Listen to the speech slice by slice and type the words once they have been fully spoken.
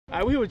All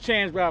right, we here with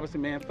Chance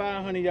Robinson, man.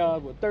 500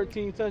 yards with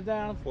 13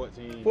 touchdowns?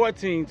 14.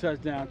 14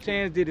 touchdowns.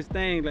 Chance did his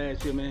thing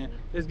last year, man.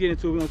 Let's get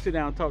into it. We're going to sit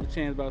down and talk to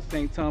Chance about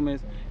St.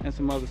 Thomas and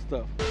some other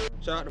stuff.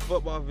 Shout out to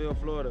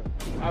Footballville, Florida.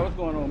 All right, what's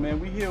going on,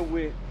 man? We here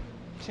with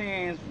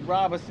Chance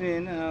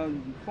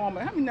Robinson,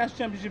 former. How many national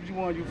championships you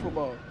won in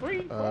football?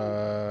 3?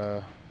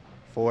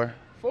 4.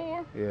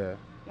 4? Yeah.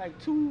 Like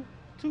two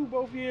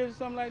both years or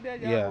something like that?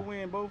 Y'all Yeah. ever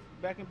win both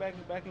back and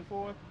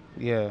forth?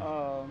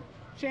 Yeah.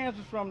 Chance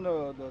was from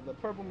the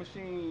Purple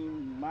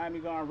Machine Miami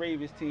Gone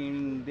Ravens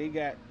team. They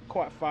got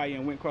caught fire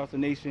and went across the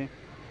nation,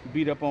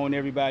 beat up on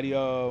everybody.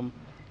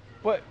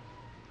 But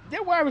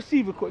their wide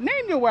receiver,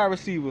 name your wide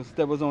receivers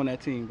that was on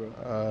that team,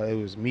 bro. It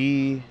was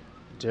me,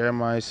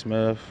 Jeremiah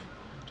Smith,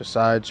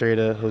 Josiah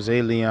Trader,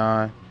 Jose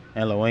Leon,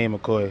 and Lawayne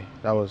McCoy.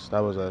 That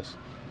was us.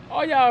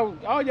 All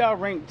y'all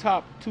ranked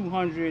top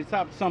 200,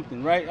 top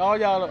something, right?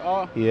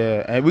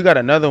 Yeah, and we got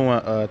another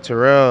one,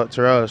 Terrell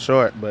is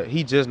short, but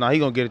he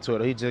gonna get it to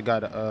it. He just got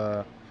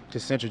to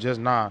Central just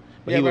now,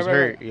 but Yeah, he was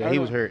hurt. right. Yeah, he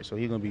was hurt, so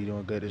he's gonna be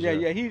doing good this year.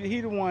 Yeah, he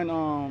the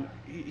one.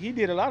 He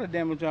did a lot of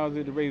damage jobs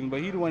with the Ravens,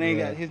 but he the one ain't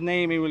got his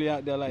name ain't really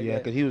out there like that. Yeah,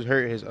 because he was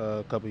hurt his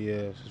couple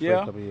years. Yeah.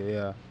 First couple years,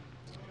 yeah.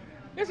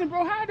 Listen,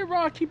 bro, how did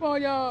Rod keep all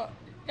y'all?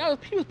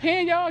 He was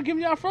paying y'all,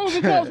 giving y'all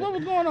frozen coats. What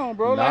was going on,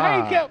 bro? Like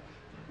how he kept?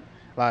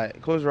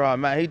 Like Coach Rod,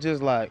 man,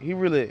 he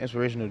really an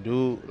inspirational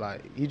dude.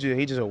 Like he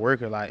just a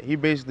worker. Like he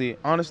basically,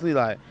 honestly,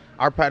 like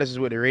our practices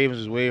with the Ravens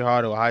was way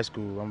harder in high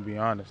school. I'm gonna be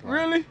honest. Like,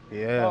 Really?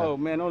 Yeah. Oh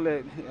man, don't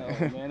let.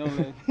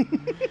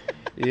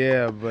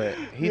 Yeah, but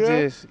he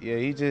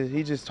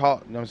just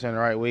taught, you know what I'm saying, the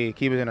right way,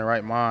 keep it in the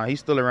right mind.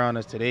 He's still around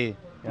us today. You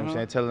know what I'm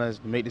saying, telling us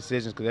to make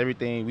decisions because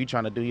everything we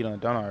trying to do, he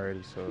done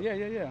already. So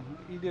Yeah.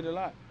 He did a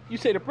lot. You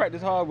say the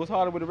practice was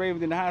harder with the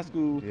Ravens than the high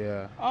school.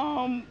 Yeah.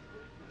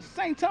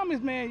 St.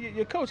 Thomas, man,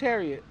 your coach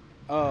Harriet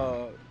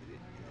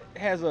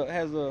has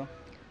a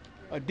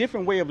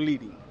different way of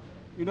leading.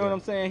 You know what I'm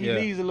saying? He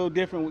leads a little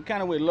different,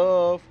 kind of with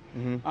love.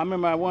 I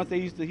remember once he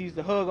used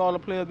to hug all the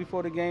players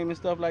before the game and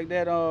stuff like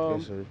that.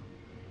 Yes, sir.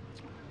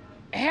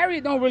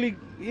 Harriet don't really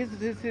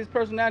his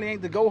personality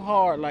ain't to go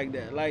hard like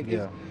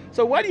that.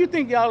 So why do you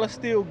think y'all are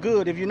still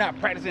good if you're not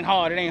practicing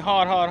hard? It ain't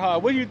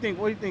hard. What do you think?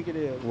 What do you think it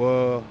is?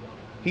 Well,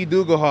 he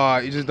do go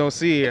hard. You just don't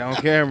see it on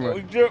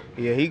camera.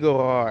 Yeah, he go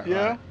hard.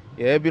 Yeah.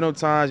 Yeah, it be no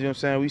times, you know what I'm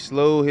saying, we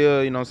slow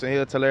here, you know what I'm saying,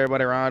 he'll tell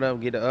everybody around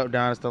up, get the up,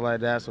 down, and stuff like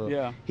that.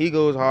 So he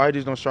goes hard, he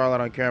just don't show a lot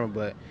on camera,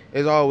 but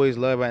it's always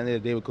love at the end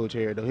of the day with Coach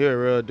Harriet, though. He's a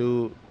real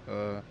dude,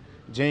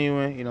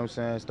 genuine, you know what I'm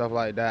saying, stuff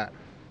like that.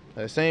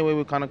 Same way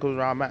with kind of Coach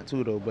Rob Matt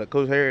too, though, but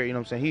Coach Harriet, you know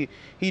what I'm saying,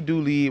 he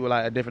do lead with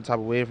like a different type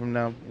of way from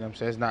them, you know what I'm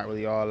saying, it's not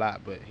really all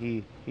that, but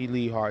he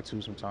lead hard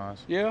too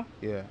sometimes. Yeah?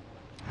 Yeah.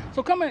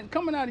 So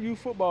coming out of youth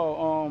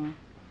football,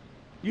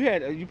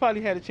 you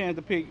probably had a chance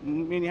to pick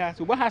many high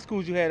schools. What high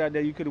schools you had out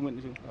there you could have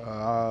went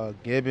to?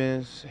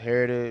 Gibbons,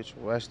 Heritage,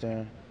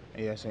 Western,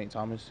 St.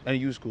 Thomas, and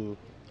youth school.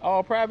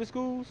 All private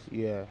schools?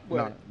 Yeah.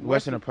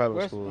 Western and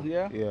private school.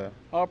 Yeah? Yeah.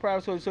 All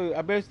private schools. So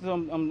I bet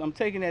I'm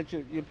taking that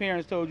your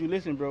parents told you,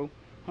 listen, bro,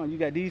 you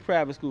got these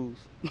private schools.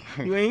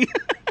 You ain't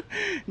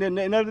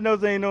nothing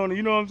else ain't on it.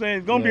 You know what I'm saying?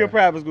 It's gonna be a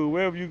private school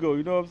wherever you go.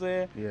 You know what I'm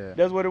saying? Yeah.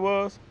 That's what it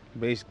was.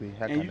 Basically,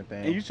 that kind of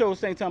thing. And you chose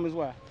St. Thomas.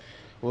 Why?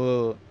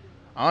 Well,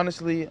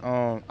 honestly,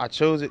 I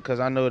chose it because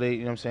I know they, you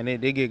know what I'm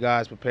saying, they get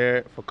guys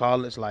prepared for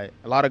college. Like,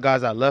 a lot of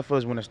guys that left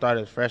us when they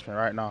started as freshmen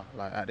right now,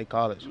 like, at their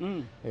college.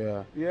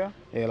 Yeah. Yeah?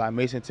 Yeah, like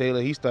Mason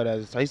Taylor, he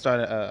started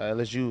at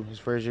LSU his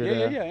first year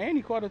there. Yeah, and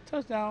he caught a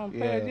touchdown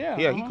pass,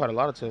 Yeah, he caught a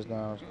lot of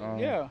touchdowns.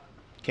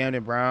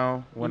 Camden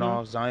Brown went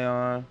off,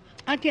 Zion.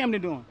 How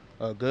Camden doing?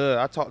 Good.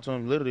 I talked to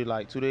him literally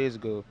like 2 days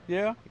ago.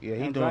 Yeah? Yeah,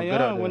 he's doing Zion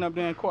good out there. went up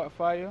there and caught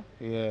fire.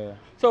 Yeah.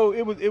 So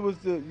it was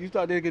you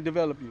thought they could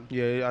develop you?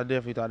 Yeah, I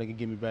definitely thought they could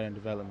get me better in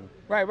development.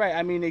 Right.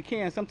 I mean, they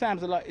can.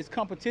 Sometimes it's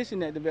competition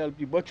that developed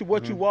you. But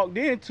what you walked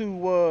into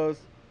was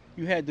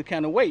you had to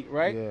kind of wait,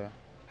 right? Yeah.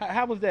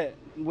 How was that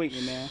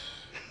waiting, man?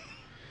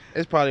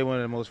 It's probably one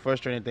of the most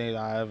frustrating things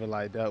I ever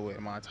dealt with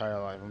in my entire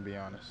life, I'm gonna be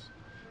honest.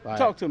 Like,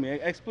 talk to me.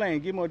 Explain.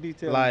 Give more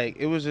detail. Like,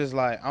 it was just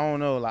like, I don't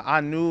know. Like, I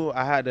knew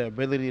I had the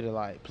ability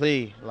to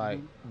play,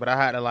 but I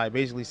had to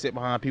basically sit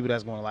behind people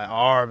that's going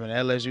Arb and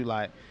LSU.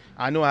 Like,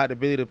 I knew I had the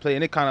ability to play,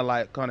 and it kind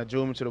of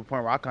drove me to the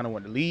point where I kind of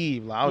wanted to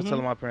leave. Like, I was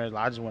telling my parents,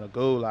 I just want to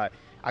go. Like,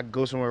 I could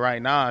go somewhere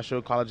right now and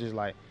show colleges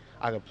I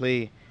could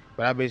play.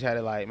 But I basically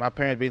had to my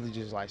parents basically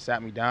just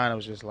sat me down. It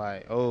was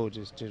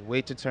just just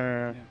wait your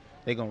turn. Yeah.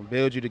 They're gonna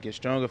build you to get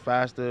stronger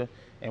faster.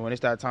 And when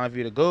it's that time for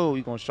you to go,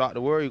 you're going to shock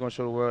the world. You're going to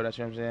show the world, that's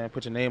what I'm saying,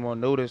 put your name on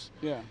notice.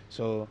 Yeah.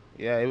 So,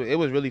 yeah, it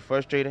was really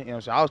frustrating. You know what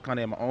I'm saying? I was kind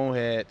of in my own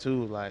head,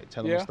 too,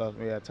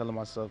 telling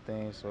myself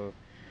things. So,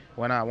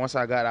 once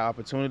I got that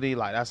opportunity,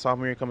 that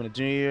sophomore year coming to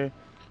junior year,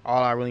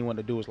 all I really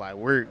wanted to do was,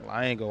 work.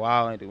 I ain't go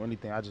out, I ain't do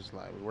anything. I just,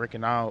 was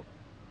working out,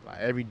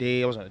 every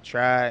day. I was on the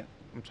track.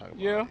 I'm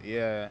talking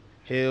about,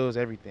 hills,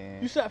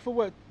 everything. You sat for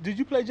what? Did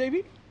you play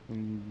JV?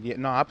 Yeah,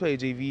 no, I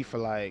played JV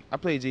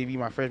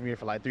my freshman year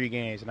for 3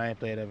 games, and I ain't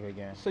played ever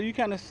again. So you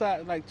kind of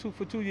sat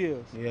for 2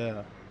 years.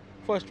 Yeah.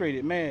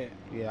 Frustrated, mad.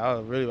 Yeah, I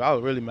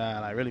was really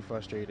mad, really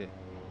frustrated.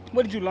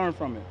 What did you learn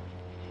from it?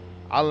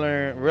 I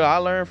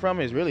learned from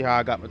it is really how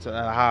I got how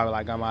I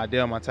like got my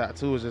idea on my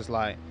tattoo. Is just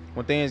like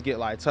when things get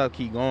like tough,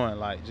 keep going,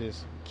 like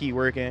just keep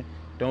working.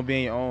 Don't be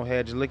in your own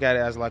head. Just look at it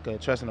as like a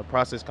trust in the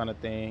process kind of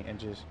thing, and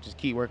just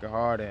keep working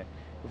hard. And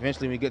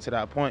eventually, when you get to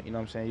that point, you know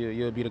what I'm saying,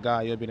 you'll be the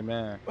guy, you'll be the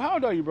man. How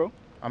old are you, bro?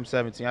 I'm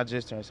 17. I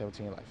just turned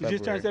 17 like February. You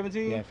just turned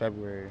 17? Yeah, in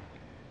February.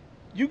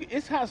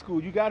 It's high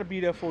school. You got to be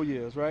there 4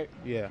 years, right?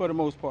 Yeah. For the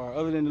most part,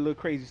 other than the little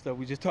crazy stuff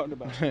we just talked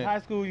about. High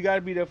school, you got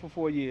to be there for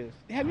 4 years.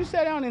 Have you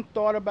sat down and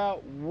thought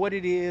about what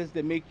it is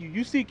that make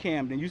you see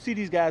Camden, you see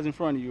these guys in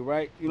front of you,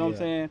 right? You know what I'm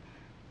saying?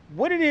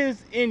 What it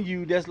is in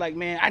you that's like,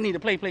 man, I need to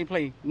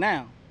play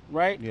now,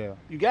 right? Yeah.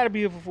 You got to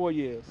be here for 4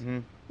 years. Mm-hmm.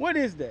 What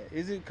is that?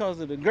 Is it because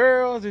of the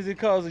girls? Is it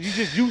because you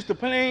just used to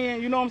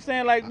playing? You know what I'm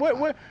saying? Like,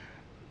 what?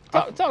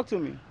 Talk to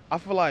me. I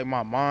feel like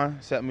my mind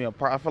set me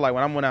apart. I feel like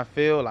when I'm on that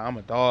field, like I'm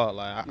a dog.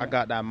 Like I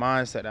got that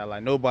mindset that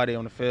like nobody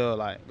on the field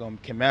like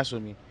can mess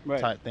with me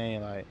type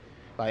thing. Like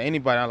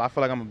anybody. I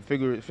feel like I'm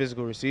a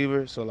physical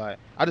receiver. So like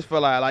I just feel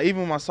like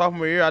even my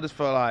sophomore year, I just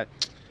felt like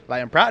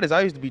in practice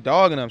I used to be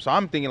dogging them. So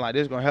I'm thinking like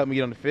this is gonna help me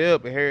get on the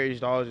field. But Harry used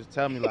to always just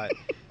tell me like,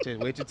 just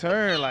wait your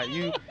turn. Like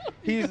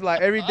he's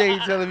like every day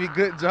he's telling me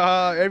good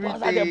job. Every day.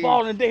 Like that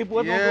ball in the day,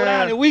 boy, don't go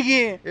down the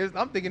weekend.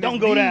 I'm thinking don't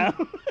go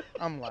down.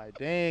 I'm like,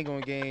 dang,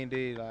 on game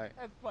day, like.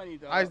 That's funny,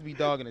 dog. I used to be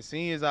dogging the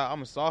seniors out.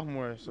 I'm a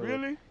sophomore, so.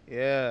 Really?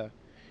 Yeah,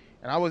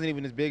 and I wasn't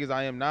even as big as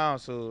I am now,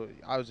 so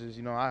I was just,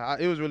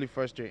 it was really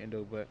frustrating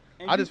though. But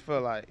I just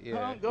feel like, go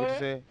ahead. You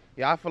say?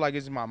 Yeah, I feel like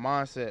it's just my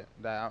mindset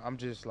that I'm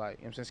just like,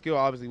 I'm saying skill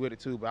obviously with it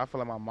too, but I feel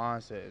like my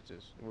mindset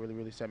just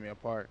really set me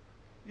apart.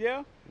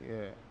 Yeah.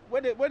 Yeah.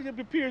 What did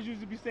your peers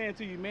used to be saying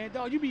to you, man?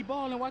 Dog, you be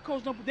balling. Why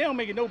coach don't? They don't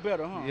make it no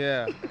better, huh?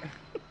 Yeah.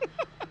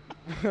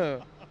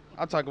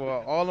 I talk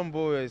about all them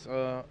boys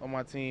on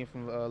my team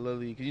from Little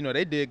League. Cause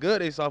they did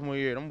good their sophomore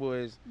year. Them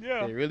boys,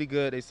 they really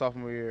good their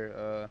sophomore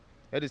year.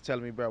 They're just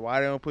telling me, bro, why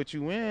they don't put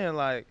you in?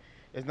 Like,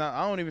 it's not.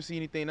 I don't even see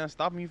anything that's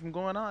stopping you from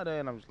going out there.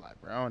 And I'm just like,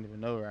 bro, I don't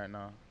even know right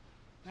now.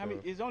 I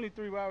mean, it's only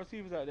 3 wide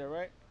receivers out there,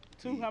 right?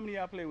 2. How many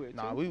y'all play with?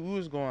 Nah, 2? we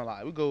was going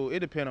like we go. It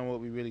depends on what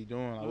we really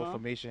doing, like what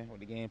formation,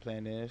 what the game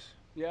plan is.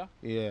 Yeah.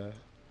 Yeah.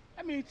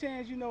 I mean,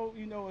 Chance,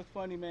 it's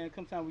funny, man.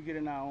 Sometimes we get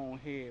in our own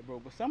head, bro.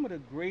 But some of the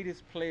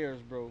greatest players,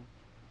 bro,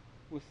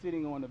 was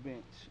sitting on the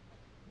bench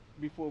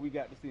before we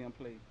got to see him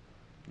play.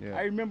 Yeah.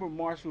 I remember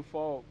Marshall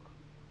Falk,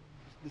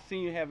 the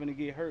senior, having to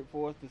get hurt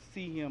for us to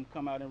see him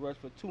come out and rush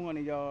for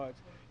 200 yards,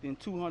 then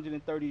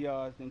 230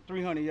 yards, then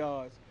 300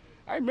 yards.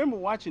 I remember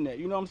watching that.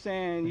 You know what I'm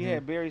saying? You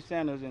had Barry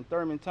Sanders and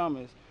Thurman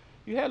Thomas.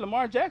 You had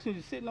Lamar Jackson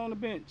just sitting on the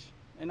bench.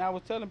 And I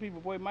was telling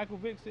people, boy, Michael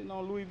Vick sitting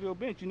on Louisville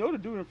bench. The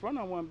dude in front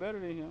of him wasn't better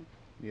than him.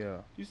 Yeah.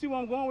 You see where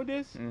I'm going with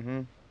this?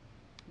 Mm-hmm.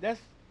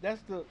 That's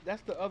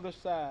the other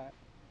side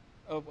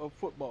of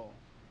football.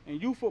 And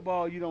youth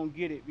football, you don't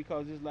get it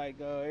because it's like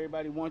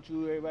everybody wants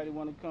you, everybody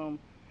want to come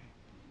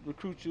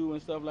recruit you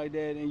and stuff like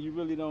that, and you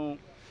really don't.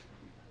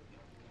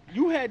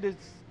 You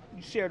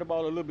share the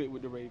ball a little bit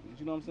with the Ravens,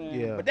 you know what I'm saying?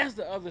 Yeah. But that's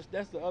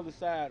the other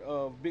side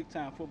of big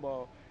time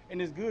football,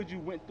 and it's good you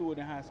went through it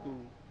in high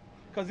school,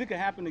 because it could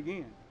happen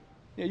again.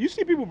 Yeah, you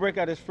see people break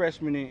out as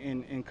freshmen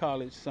in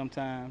college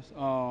sometimes,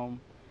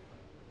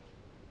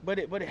 but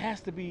it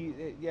has to be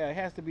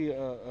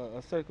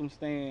a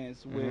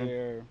circumstance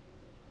where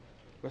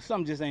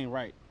something just ain't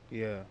right.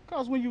 Yeah.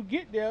 Because when you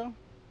get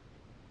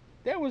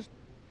there was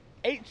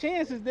 8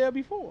 chances there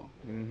before.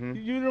 Mm-hmm.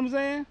 You know what I'm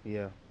saying?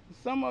 Yeah.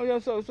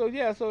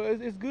 So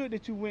it's good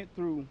that you went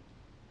through.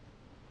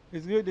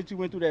 It's good that you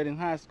went through that in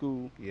high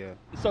school. Yeah.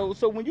 So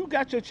when you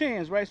got your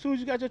chance, right? As soon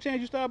as you got your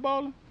chance, you started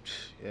balling.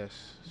 Yes.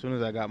 As soon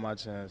as I got my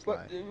chance,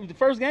 but the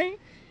first game.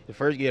 The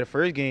first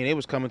game, it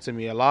was coming to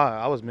me a lot.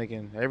 I was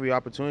making every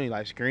opportunity,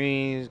 like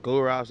screens, go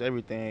routes,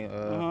 everything.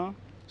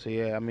 So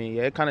yeah, I mean,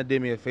 it kind of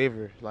did me a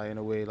favor, like in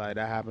a way, like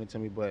that happened to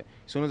me. But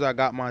as soon as I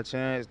got my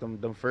chance,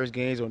 them first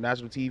games on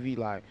national TV,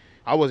 like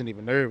I wasn't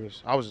even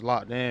nervous. I was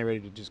locked in, ready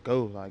to just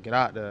go, like get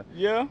out there.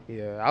 Yeah.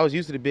 Yeah, I was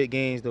used to the big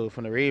games though.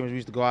 From the Ravens, we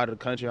used to go out of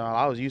the country.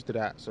 I was used to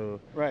that, so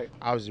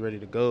I was ready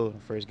to go the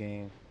first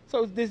game.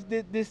 So this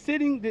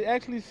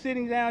actually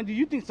sitting down, do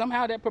you think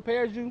somehow that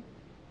prepares you?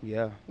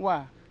 Yeah.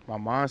 Why? My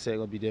mindset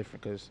gonna be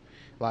different, cause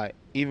like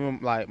even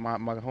like my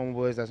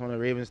homeboys that's on the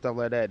Ravens stuff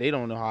like that, they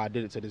don't know how I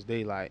did it to this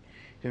day. Like,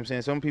 you know what I'm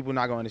saying? Some people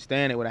not gonna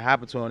understand it when it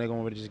happened to them. They're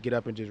gonna just get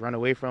up and just run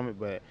away from it.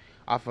 But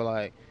I feel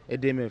like it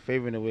did me a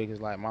favor in a way,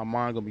 cause like my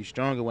mind gonna be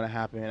stronger when it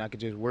happened. And I could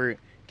just work,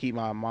 keep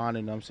my mind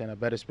in, a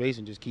better space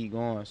and just keep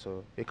going.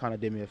 So it kind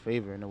of did me a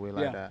favor in a way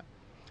like that.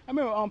 I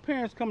remember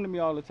parents come to me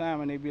all the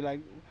time and they be like,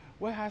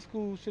 "What high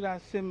school should I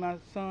send my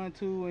son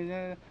to?"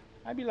 And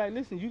I'd be like,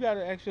 "Listen, you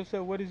gotta ask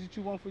yourself, what is it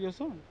you want for your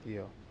son?"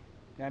 Yeah.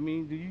 I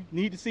mean, do you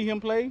need to see him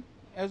play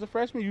as a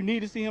freshman? You need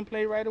to see him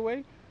play right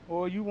away?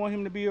 Or you want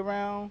him to be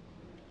around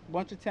a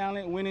bunch of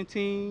talent, winning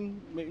team,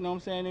 you know what I'm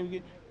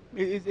saying?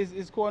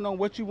 It's according on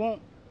what you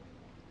want.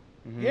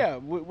 Mm-hmm. Yeah,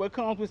 what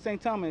comes with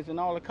St. Thomas and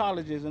all the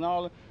colleges and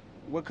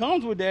what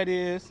comes with that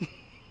is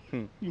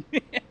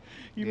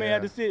you may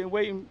have to sit and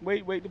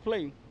wait to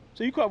play.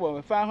 So you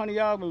caught 500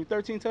 yards, maybe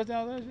 13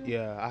 touchdowns last year?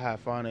 Yeah, I had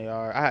 500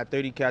 yards. I had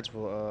 30 catches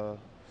for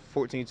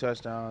 14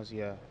 touchdowns,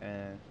 yeah,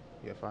 and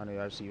yeah, finally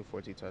I received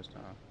 14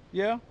 touchdowns.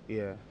 Yeah.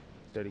 Yeah,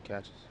 30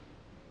 catches.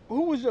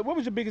 What was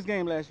your biggest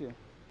game last year?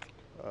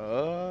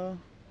 Uh,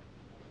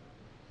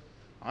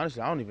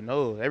 Honestly, I don't even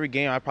know. Every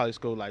game I probably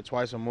scored like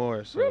twice or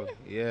more. So Really?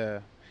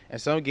 yeah,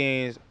 and some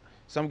games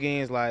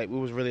like it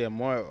was really a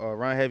more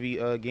run heavy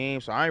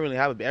game. So I ain't really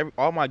have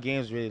all my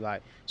games really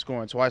like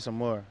scoring twice or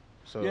more.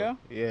 So Yeah.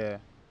 yeah,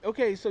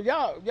 Okay, so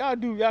y'all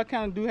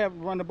kind of do have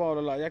run the ball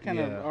a lot. Y'all kind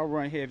of Yeah. are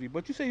run heavy,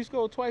 but you say you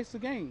scored twice a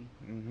game.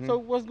 hmm So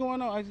what's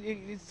going on?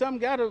 Something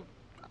gotta.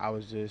 I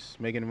was just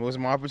making the most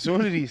of my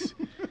opportunities.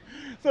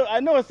 So I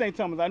know it's St.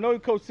 Thomas. I know the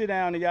coach sit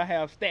down and y'all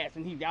have stats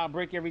and y'all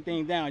break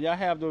everything down. Y'all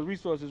have those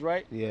resources,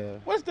 right? Yeah.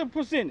 What's the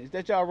percentage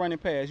that y'all running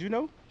past? You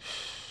know?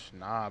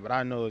 Nah, but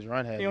I know it's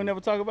run heavy. He don't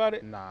never talk about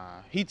it.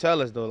 Nah, he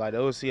tell us though, like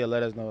the OC will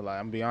let us know, like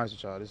I'm gonna be honest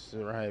with y'all, this is a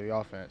run heavy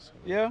offense.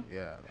 Yeah.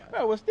 Yeah. All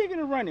right, well, speaking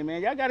of running,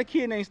 man, y'all got a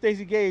kid named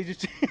Stacey Gage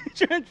just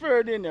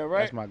transferred in there,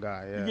 right? That's my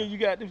guy. Yeah. You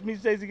got to meet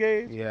Stacey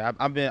Gage. Yeah,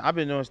 I've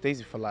been knowing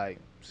Stacey for like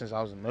since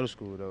I was in middle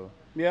school though.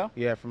 Yeah.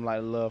 Yeah, from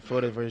like the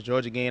Florida versus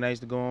Georgia game I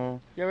used to go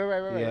on. Yeah,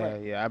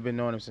 right. Yeah, I've been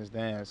knowing him since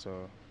then.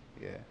 So,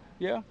 yeah.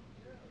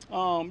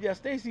 Yeah.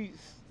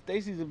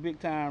 Stacy's a big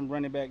time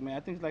running back, man. I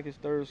think it's like his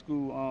third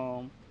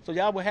school. So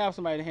y'all would have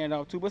somebody to hand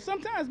off to, but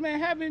sometimes, man,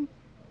 having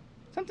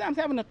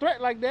a threat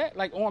like that,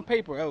 like on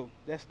paper, oh,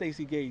 that's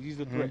Stacey Gage, he's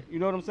a threat. You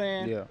know what I'm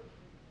saying? Yeah.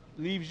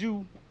 Leaves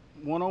you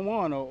one on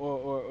one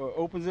or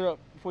opens it up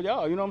for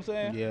y'all. You know what I'm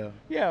saying? Yeah.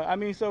 Yeah. I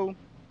mean, so,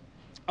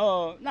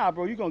 nah,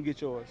 bro, you gonna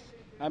get yours.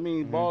 I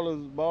mean, ball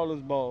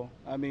is ball.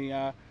 I mean,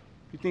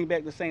 you think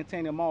back to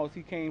Santana Moss,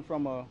 he came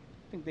from I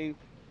think they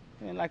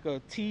in like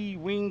a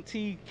wing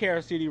T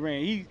Carol City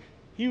ran.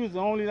 He was the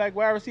only like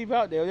wide receiver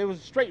out there. They was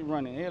straight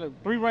running. They had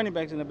like 3 running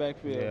backs in the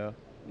backfield. Yeah.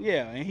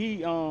 Yeah, and he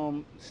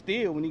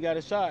still when he got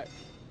a shot,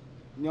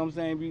 you know what I'm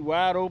saying, be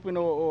wide open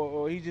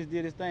or he just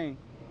did his thing.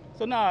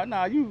 So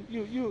nah,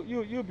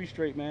 you'll be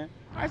straight, man.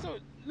 All right, so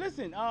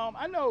listen,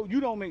 I know you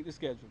don't make the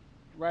schedule,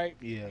 right?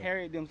 Yeah.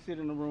 Harriet them sit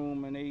in the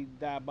room and they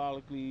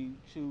diabolically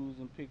choose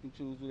and pick and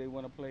choose who they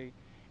want to play.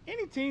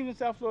 Any teams in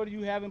South Florida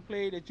you haven't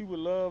played that you would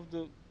love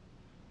to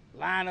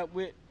line up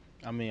with?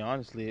 I mean,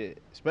 honestly,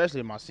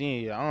 especially in my senior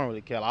year, I don't really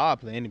care. Like, I'll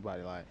play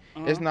anybody. Like,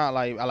 it's not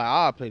like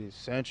I'll play the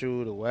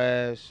Central, the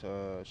West,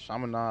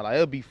 Chaminade. Like,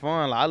 it'll be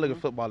fun. Like, I look at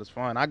football as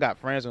fun. I got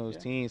friends on those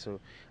teams, so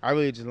I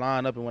really just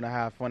line up and want to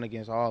have fun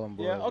against all them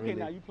boys. Yeah, okay, really.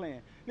 now you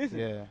playing. Listen,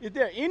 is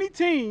there any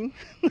team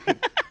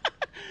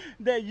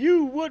that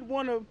you would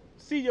want to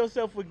see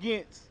yourself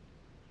against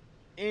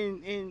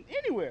in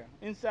anywhere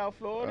in South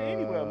Florida,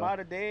 anywhere,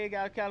 Mater Dei,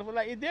 California?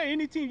 Like, is there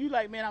any team you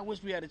like? Man, I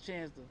wish we had a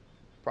chance to.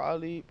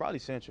 Probably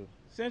Central.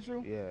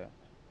 Central. Yeah.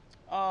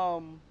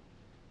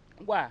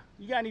 Why?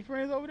 You got any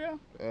friends over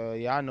there?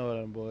 Yeah, I know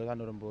them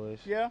boys.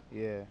 Yeah.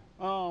 Yeah.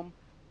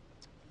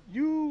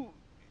 You've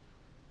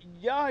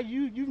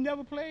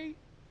never played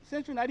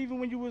Central, not even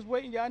when you was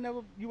waiting.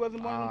 You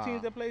wasn't one of them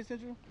teams that played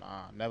Central.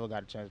 Nah, never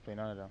got a chance to play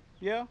none of them.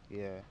 Yeah.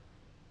 Yeah.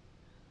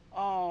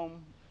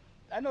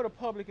 I know the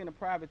public and the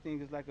private thing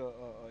is like a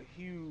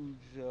huge,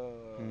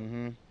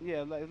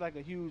 yeah, it's like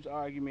a huge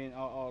argument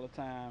all the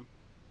time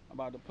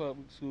about the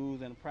public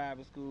schools and the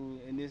private schools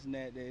and this and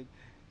that. That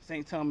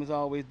St. Thomas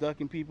always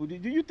ducking people. Do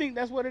you think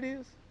that's what it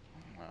is?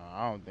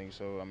 I don't think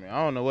so. I mean,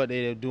 I don't know what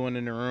they're doing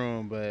in the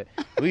room, but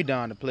we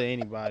down to play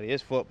anybody.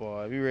 It's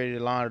football. If you ready to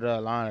line it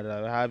up, line it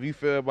up. However you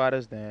feel about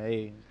us, then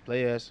hey,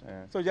 play us.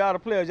 So y'all the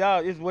players,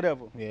 y'all it's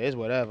whatever. Yeah, it's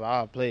whatever.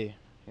 I'll play.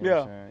 You know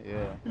what I'm saying?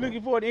 Yeah. You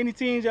looking forward to any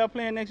teams y'all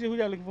playing next year? Who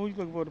y'all looking for? Who you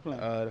looking forward to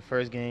playing? The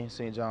first game,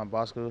 St. John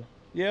Bosco.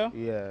 Yeah.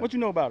 Yeah. What you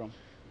know about them?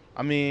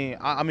 I mean,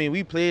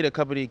 we played a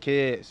couple of their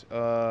kids.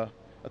 When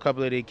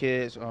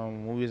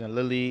we was in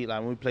Little League, like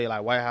when we played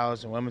like White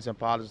House and Wilmington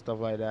Potters and stuff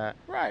like that.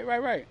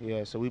 Right.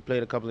 Yeah, so we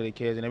played a couple of their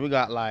kids, and then we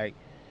got like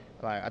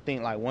I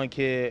think like one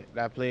kid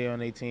that played on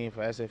their team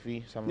for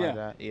SFE, something like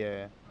that.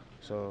 Yeah.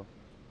 So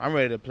I'm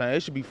ready to play.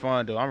 It should be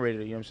fun though. I'm ready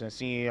to, you know what I'm saying,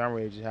 senior year, I'm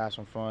ready to just have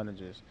some fun and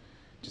just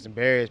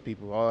embarrass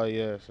people all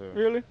year. So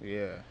really?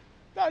 Yeah.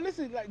 No,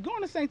 listen, like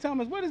going to St.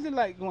 Thomas, what is it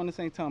like going to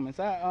St. Thomas?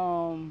 I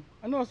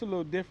know it's a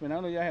little different. I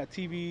know y'all have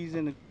TVs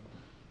in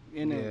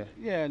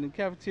the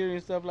cafeteria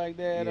and stuff like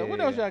that. Yeah, what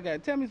else y'all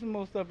got? Tell me some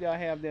more stuff y'all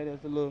have there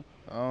that's a little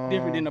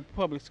different than the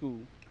public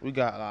school. We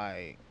got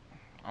like,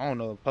 I don't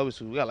know, public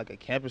school. We got like a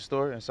campus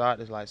store inside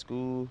this like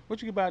school.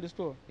 What you can buy at the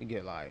store? You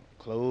get like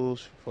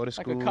clothes for the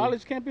school. Like a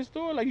college campus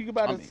store? Like you can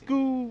buy the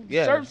school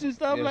shirts and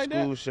stuff like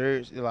that? School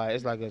shirts.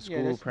 It's like a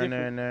school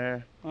printer in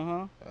there.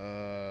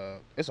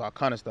 It's all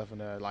kind of stuff in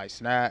there, like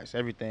snacks,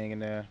 everything in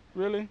there.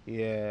 Really?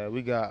 Yeah,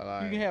 we got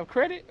like. You can have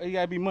credit or you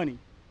gotta be money?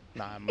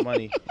 Nah,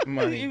 money.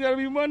 You gotta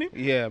be money?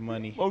 Yeah,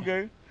 money.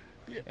 Okay.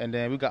 Yeah. And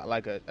then we got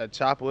like a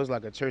chapel. It's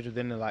like a church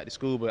within the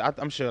school, but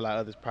I'm sure like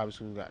other private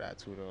schools got that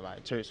too though,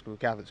 like church school,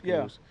 Catholic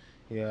schools.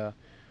 Yeah.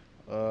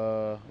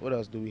 What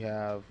else do we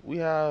have? We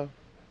have,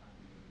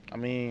 I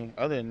mean,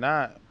 other than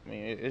that, I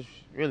mean, it's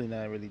really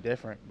not really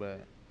different,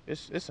 but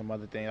it's some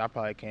other things I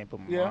probably can't put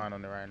my mind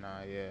on it right now.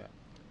 Yeah.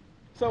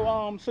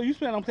 So you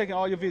plan on taking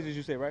all your visits,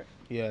 you said, right?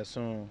 Yeah,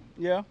 soon.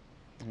 Yeah.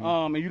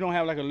 And you don't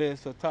have like a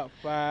list of top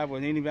 5 or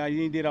anybody.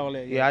 You did all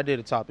that yet. Yeah, I did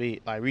a top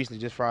 8 like recently,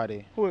 just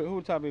Friday.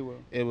 Who top 8 was?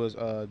 It was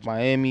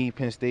Miami,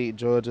 Penn State,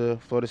 Georgia,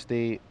 Florida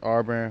State,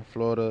 Auburn,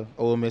 Florida,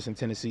 Ole Miss, and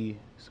Tennessee.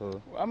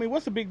 So I mean,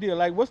 what's the big deal?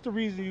 Like, what's the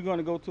reason you're going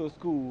to go to a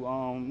school?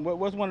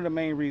 What's one of the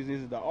main reasons?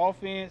 Is it the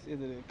offense? Is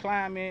it the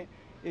climate?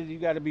 Is you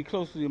got to be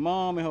close to your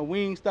mom and her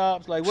wing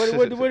stops? Like, what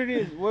it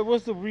is?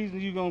 What's the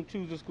reason you're going to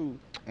choose a school?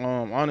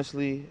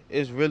 Honestly,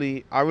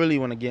 I really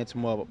want to get into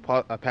more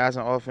of a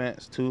passing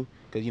offense too.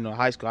 Because,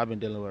 high school, I've been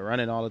dealing with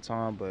running all the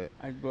time, but...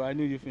 I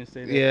knew you were finna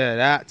say that. Yeah,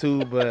 that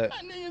too, but...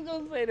 I knew you was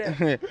going to say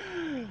that.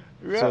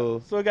 Yeah.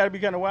 So it got to be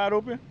kind of wide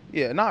open?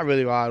 Yeah, not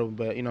really wide open,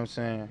 but you know what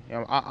I'm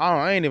saying?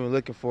 I ain't even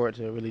looking forward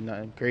to really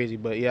nothing crazy,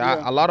 but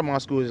a lot of my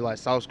schools is like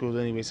South schools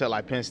anyway, except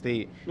like Penn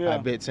State,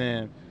 like Big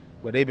Ten.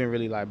 But they've been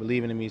really like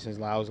believing in me since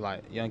like, I was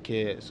like a young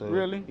kid. So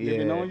really? Yeah, they've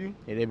been knowing you?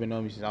 Yeah, they've been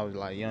knowing me since I was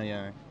like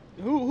young.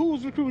 Who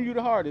was recruiting you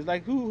the hardest?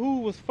 Like who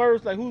was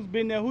first? Like who's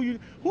been there? Who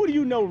do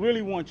you know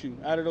really want you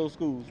out of those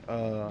schools?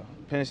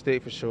 Penn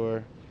State for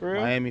sure. For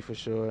real? Miami for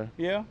sure.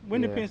 Yeah.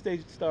 When did Penn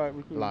State start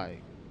recruiting?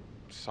 Like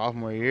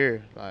sophomore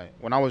year. Like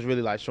when I was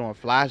really like showing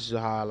flashes of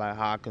how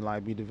I can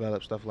like be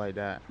developed, stuff like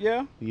that.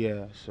 Yeah.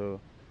 Yeah.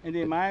 So. And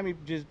then Miami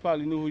just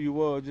probably knew who you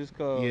were just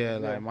cause. Yeah,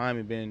 like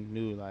Miami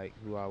knew like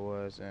who I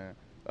was, and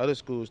other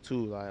schools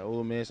too, like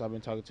Ole Miss. I've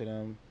been talking to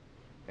them.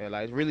 Yeah,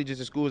 like really just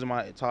the schools in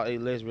my top 8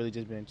 list. Really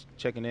just been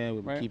checking in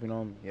with me, keeping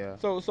on me. Yeah.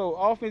 So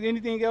offense,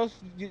 anything else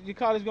your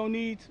college gonna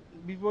need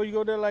before you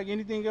go there? Like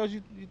anything else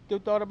you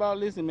thought about?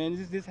 Listen,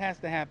 man, this has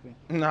to happen.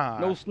 Nah.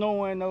 No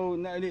snowing, no.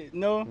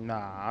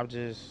 Nah, I'm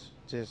just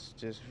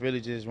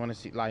really just want to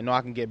see like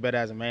I can get better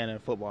as a man and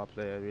a football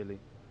player. Really.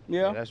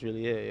 Yeah. That's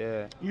really it.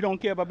 Yeah. You don't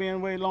care about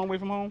being a long way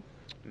from home?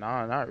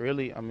 Nah, not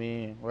really. I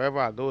mean, wherever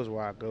I go is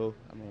where I go.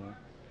 I mean.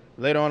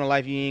 Later on in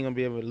life, you ain't gonna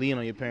be able to lean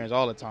on your parents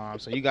all the time,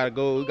 so you gotta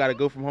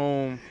go from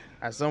home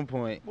at some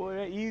point. Boy,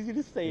 that's easy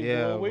to say,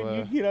 yeah,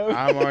 bro.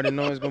 I'm already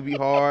know it's gonna be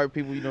hard.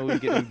 People, we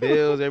get them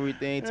bills,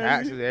 everything,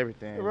 taxes,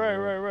 everything.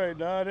 Right.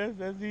 Nah,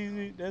 that's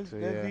easy. That's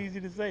easy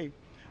to say.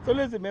 So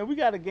listen, man, we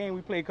got a game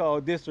we play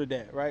called This or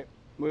That, right?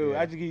 Well,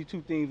 I just give you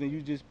 2 things and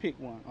you just pick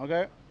one,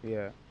 okay?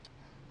 Yeah.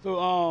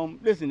 So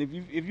listen,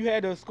 if you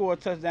had to score a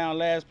touchdown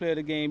last play of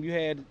the game, you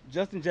had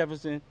Justin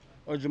Jefferson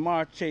or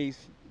Jamar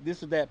Chase.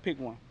 This or that, pick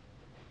one.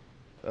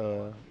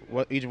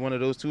 What each one of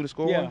those 2 to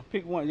score one?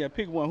 Pick one. Yeah,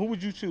 pick one. Who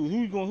would you choose?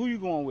 Who you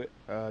going with?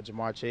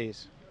 Jamar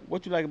Chase.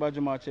 What you like about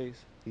Jamar Chase?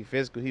 He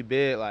physical. He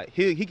big. Like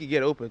he could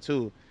get open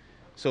too.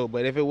 So,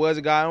 but if it was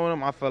a guy on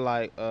him, I feel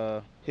like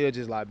he'll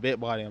just like bit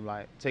body him,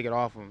 like take it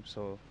off him.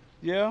 So.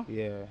 Yeah.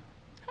 Yeah.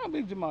 How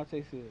big Jamar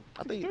Chase is?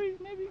 I think 3,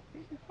 maybe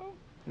 4.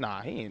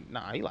 Nah, he ain't.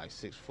 Nah, he like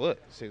 6 foot,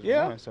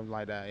 6'1", something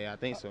like that. Yeah, I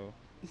think so.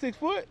 6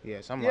 foot?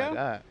 Yeah, something like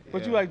that. Yeah.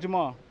 But you like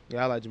Jamar?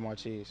 Yeah, I like Jamar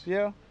Chase.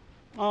 Yeah.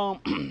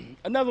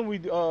 Another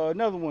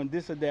one,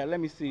 this or that. Let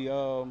me see.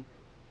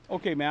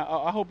 Okay, man.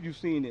 I hope you've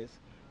seen this.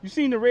 You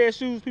seen the red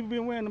shoes people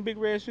been wearing, the big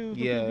red shoes?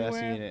 Yeah, I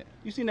seen it.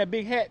 You seen that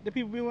big hat that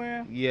people be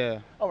wearing? Yeah.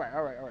 All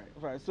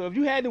right. So if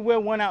you had to wear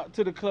one out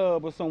to the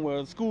club or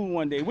somewhere, school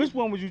one day, which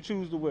one would you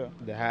choose to wear?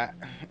 The hat.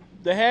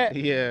 The hat?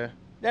 Yeah.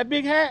 That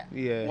big hat?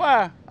 Yeah.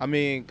 Why? I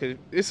mean, cause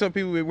there's some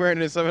people be wearing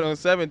this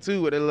 7-on-7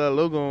 too with a little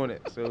logo on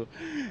it. So.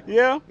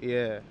 Yeah.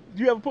 Yeah.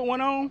 You ever put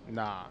one on?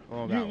 Nah.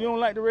 You don't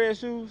like the red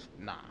shoes?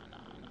 Nah.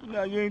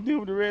 No, you ain't deal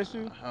with the red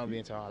shoes? I don't be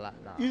into all that.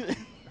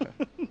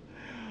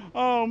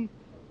 Nah.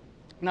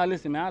 Now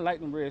listen, man. I like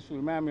them red shoes.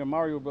 Remind me of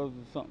Mario Brothers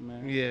or something,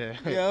 man. Yeah.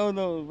 Yeah, I don't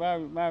know.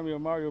 Remind me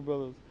of Mario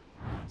Brothers.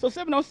 So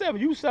 7-on-7,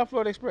 you South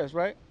Florida Express,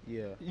 right?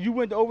 Yeah. You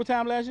went to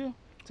overtime last year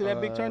to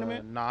that big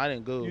tournament? Nah, I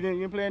didn't go. You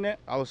didn't play in that?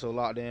 I was so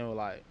locked in with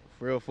like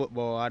real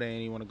football, I didn't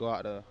even want to go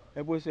out there.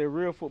 That boy said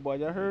real football.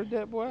 Y'all heard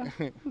that, boy?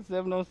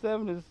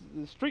 7-on-7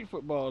 is street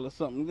football or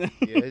something.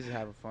 Yeah, they just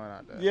having fun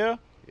out there. Yeah?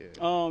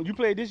 Yeah. You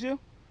played this year?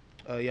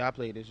 Yeah, I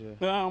played this year.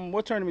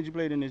 What tournament you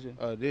played in this year?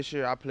 This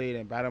year I played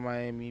in Battle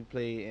Miami,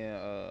 played in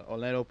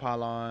Orlando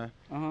Pylon.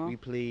 We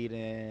played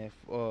in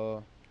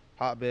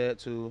Hotbed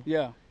too.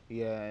 Yeah.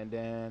 Yeah, and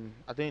then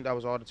I think that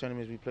was all the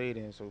tournaments we played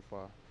in so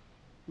far.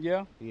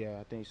 Yeah? Yeah,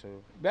 I think so.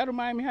 Battle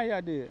Miami, how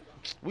y'all did?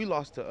 We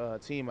lost to a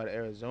team out of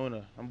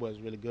Arizona. Them boys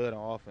really good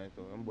on offense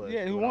though. Them boys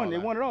who won? They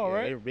won it all,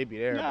 right? They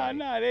beat everybody.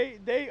 Nah,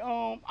 they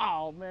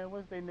oh man,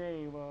 what's their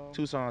name?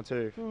 Tucson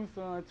Turf.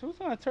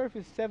 Tucson Turf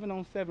is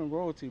 7-on-7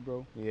 royalty,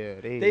 bro. Yeah,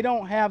 they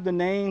don't have the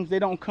names. They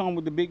don't come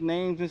with the big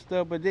names and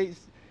stuff, but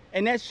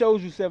and that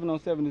shows you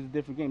 7-on-7 is a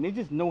different game. They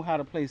just know how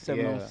to play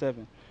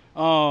 7-on-7.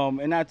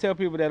 And I tell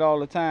people that all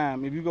the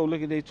time. If you go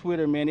look at their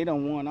Twitter, man, they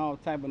done won all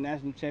type of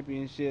national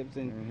championships,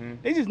 and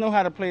they just know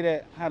how to play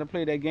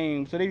that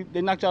game. So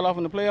they knocked y'all off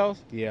in the playoffs.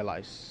 Yeah,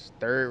 like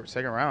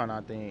second round,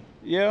 I think.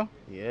 Yeah.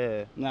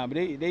 Yeah. Nah, but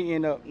they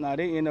end up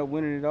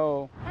winning it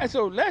all. All right,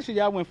 so last year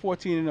y'all went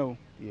 14-0.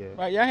 Yeah.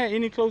 Right. Y'all had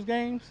any close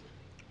games?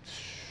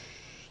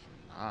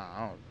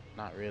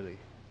 Not really.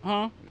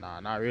 Huh? Nah,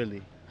 not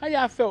really.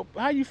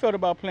 How you felt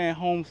about playing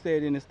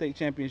Homestead in the state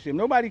championship?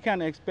 Nobody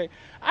kind of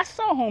I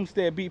saw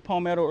Homestead beat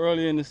Palmetto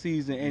earlier in the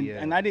season,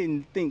 and I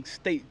didn't think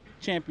state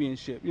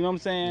championship. You know what I'm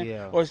saying?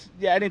 Yeah. Or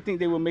I didn't think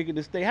they would make it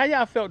to state. How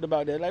y'all felt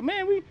about that? Like,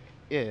 man, we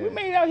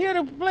made out here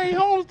to play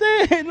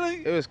Homestead.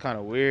 Like, it was kind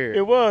of weird.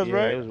 It was, yeah,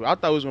 right? It was. I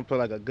thought we was gonna play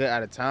like a good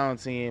out of town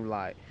team,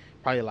 like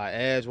probably like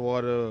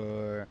Edgewater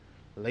or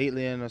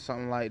Lakeland or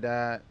something like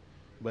that.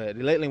 But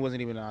the Lakeland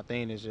wasn't even our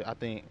thing this year. I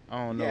think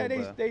I don't know.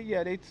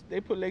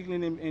 They put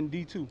Lakeland in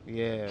D2.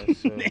 Yeah,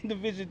 so. In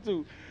Division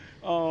 2.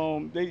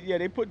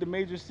 They put the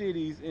major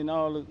cities in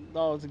all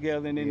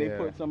together, and then they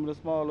put some of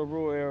the smaller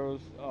rural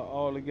areas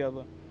all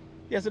together.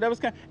 Yeah, so that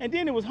was and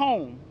then it was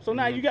home. So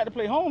now you got to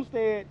play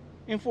Homestead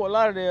in Fort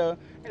Lauderdale.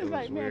 And it's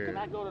like, man, can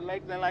I go to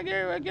Lakeland like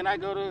everybody? Can I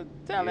go to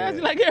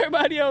Tallahassee like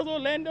everybody else?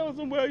 Orlando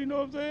somewhere, you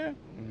know what I'm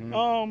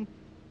saying?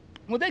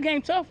 Was that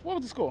game tough? What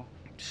was the score?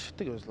 I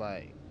think it was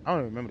like, I don't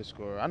even remember the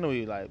score. I knew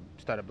he like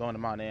started blowing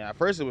them out. And at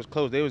first it was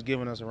close. They was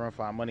giving us a run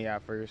for our money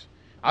at first.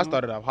 I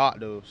started off hot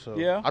though, so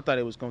I thought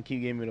it was gonna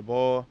keep giving me the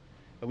ball.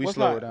 But we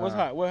slowed it down. What's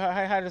hot?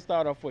 How did it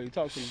start off for you?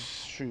 Talk to me.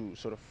 Shoot,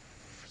 so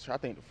I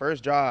think the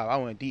first drive I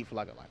went deep for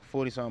like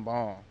 40-something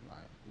bomb.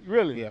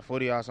 Really? Yeah,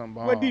 40 something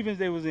bomb. What defense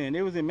they was in?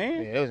 They was in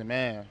man? Yeah, it was in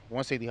man.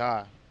 160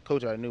 high.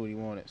 Coach already knew what he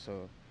wanted,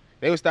 so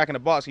they was stacking the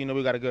box. You know,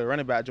 we got a good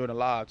running back, Jordan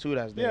Love too.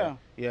 That's there.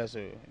 Yeah. So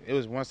it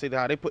was 160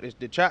 high. They put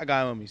the track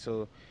guy on me,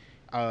 so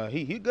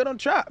he good on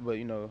track, but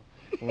you know,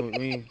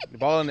 when the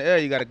ball in the air,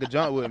 you got a good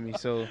jump with me.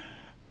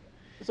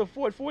 So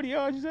 40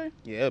 yards, you say?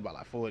 Yeah, it was about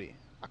like 40.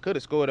 I could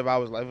have scored if I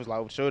was like, it was like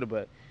over shoulder,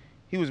 but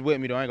he was with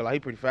me though. I ain't gonna lie, he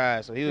pretty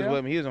fast, so he was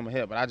with me. He was on my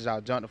hip, but I just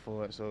out jumped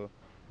for it. So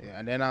yeah,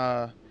 and then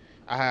I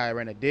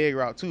ran a dig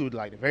route too,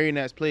 like the very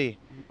next play,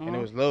 and it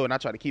was low, and I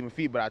tried to keep my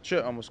feet, but I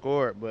tripped, almost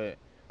scored. But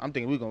I'm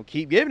thinking we're gonna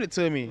keep giving it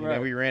to me, and then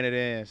we ran it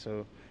in.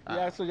 So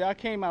so y'all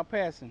came out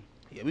passing.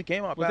 Yeah, we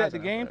came out passing. Was that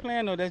the game but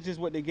plan, or that's just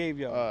what they gave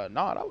y'all?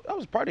 No, that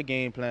was part of the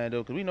game plan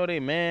though, because we know they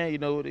man, you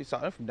know, they saw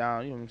them from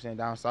down, you know what I'm saying,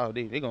 down south.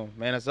 They gonna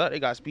man us up. They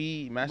got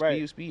speed, match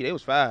speed. They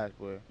was fast,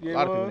 boy. A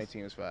lot of people on their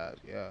team was fast.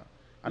 Yeah,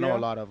 I know a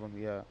lot of them.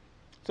 Yeah.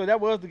 So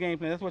that was the game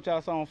plan. That's what y'all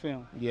saw on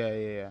film.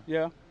 Yeah.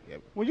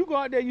 When you go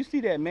out there, you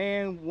see that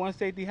man, one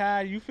safety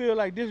high. You feel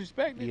like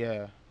disrespected.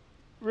 Yeah.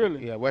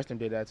 Really? Yeah. Western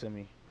did that to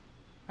me.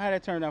 How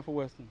that turned out for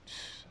Western?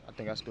 I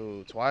think I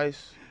scored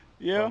twice.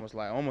 Yeah. Almost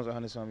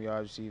 100-something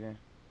yards receiving.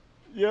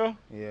 Yeah.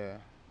 Yeah.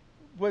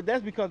 But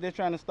that's because they're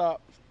trying to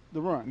stop the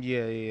run.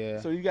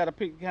 Yeah. So you got to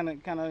pick kind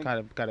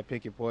of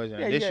pick your poison.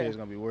 This year is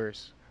gonna be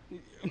worse.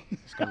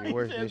 It's gonna be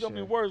worse this year. It's gonna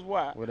be worse.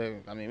 Why?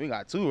 I mean, we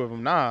got two of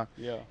them now.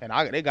 Yeah. And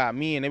they got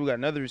me, and then we got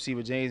another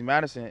receiver, James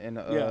Madison. And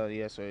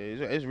so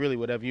it's really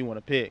whatever you want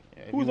to pick.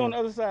 Who was on the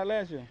other side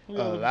last year?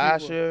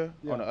 Last year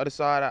on the other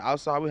side,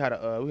 outside, we had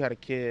a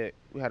kid.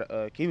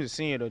 He was a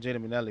senior though,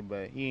 Jaden Minnelli,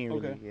 but he ain't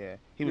really. Yeah.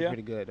 He was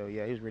pretty good though.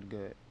 Yeah, he was really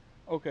good.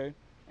 Okay.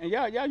 And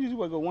y'all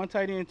usually go one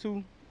tight end,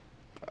 two?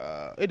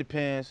 It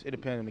depends. It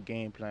depends on the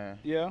game plan.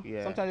 Yeah.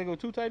 Sometimes they go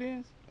two tight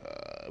ends.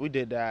 We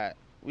did that.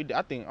 I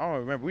don't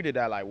remember. We did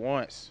that like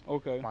once.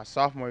 Okay. My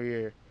sophomore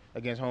year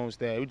against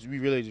Homestead, we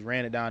really just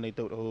ran it down. They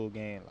threw the whole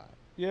game. Like.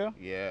 Yeah.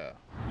 Yeah.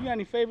 You got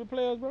any favorite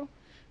players, bro?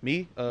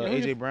 Me?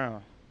 AJ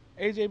Brown.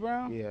 AJ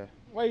Brown? Yeah.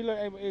 Why you like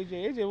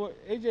AJ?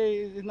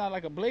 AJ is not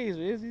like a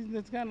blazer, is he?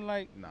 It's kind of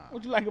like. Nah.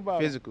 What you like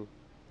about physical?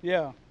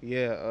 Yeah.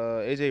 Yeah.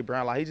 AJ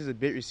Brown, like he's just a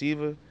big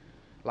receiver.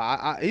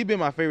 Like he been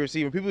my favorite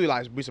receiver. People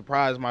like be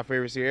surprised my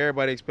favorite receiver.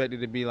 Everybody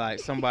expected to be like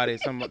somebody,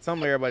 some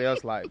everybody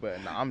else like,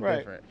 but no, I'm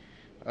different.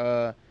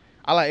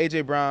 I like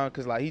AJ Brown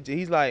because like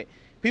he's like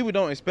people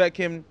don't expect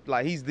him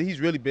like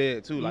he's really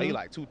big too. Like he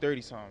like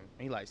 230 something.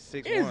 He like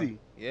 6'1". Is he?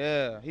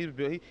 Yeah, he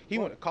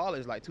went to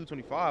college like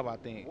 225 I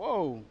think.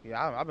 Whoa.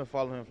 Yeah, I've been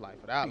following him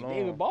for that long.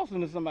 David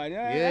Boston or somebody.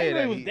 Yeah, I didn't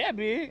know he was that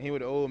big. He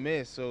went to Ole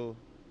Miss, so.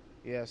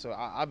 Yeah, so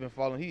I've been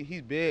following.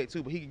 He's big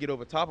too, but he can get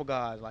over top of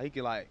guys. Like he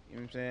can you know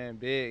what I'm saying,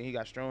 big. And he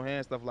got strong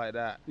hands, stuff like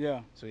that.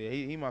 Yeah. So yeah,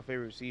 he my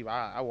favorite receiver.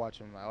 I watch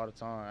him like all the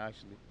time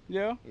actually.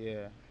 Yeah.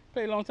 Yeah.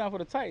 Played a long time for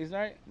the Titans,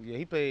 right? Yeah,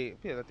 he played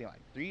I think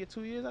like 3 or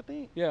 2 years I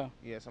think. Yeah.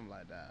 Yeah, something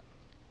like that.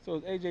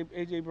 So it's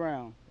AJ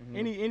Brown.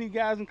 Any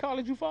guys in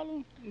college you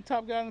follow? Any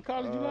top guys in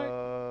college you like?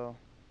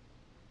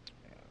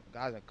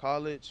 Guys in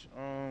college,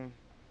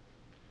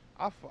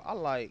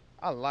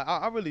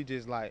 I really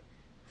just like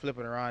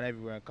flipping around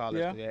everywhere in college.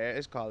 Yeah. Yeah,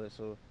 it's college,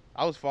 so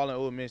I was following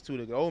Ole Miss too.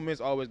 The Ole Miss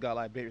always got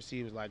like big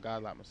receivers, like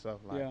guys like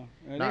myself. Like,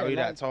 not really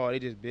that tall. They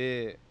just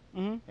big.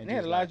 And they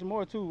had Elijah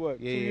Moore too.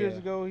 2 years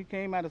ago he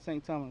came out of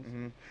St. Thomas.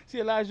 See,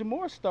 Elijah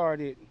Moore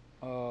started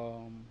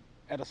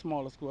at a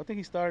smaller school. I think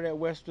he started at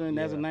Western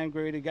as a 9th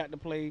grader, got to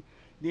play.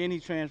 Then he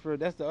transferred.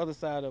 That's the other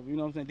side of it. You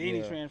know what I'm saying?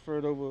 Then he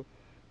transferred over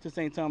to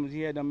St. Thomas.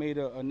 He had done made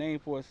a name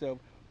for himself.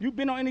 You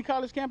been on any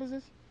college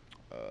campuses?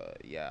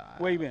 Yeah.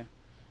 Where you been?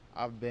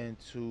 I've been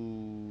to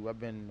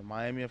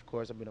Miami, of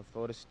course. I've been to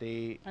Florida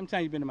State. How many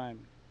times you been to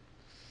Miami?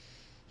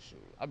 Shoot,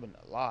 I've been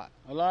a lot.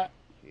 A lot?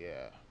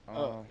 Yeah.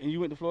 And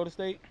you went to Florida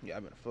State? Yeah,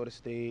 I've been to Florida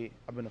State.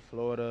 I've been to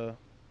Florida.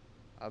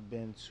 I've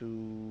been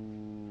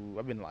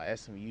to like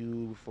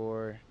SMU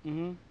before.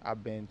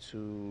 I've been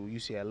to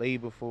UCLA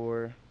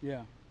before.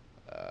 Yeah.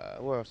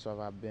 Where else have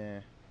I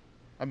been?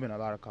 I've been to a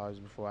lot of colleges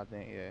before, I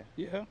think, yeah.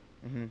 Yeah?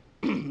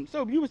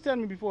 So you was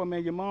telling me before,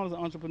 man, your mom's an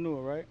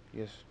entrepreneur, right?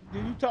 Yes. Do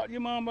you talk to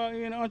your mom about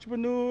being an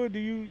entrepreneur? Do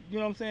you know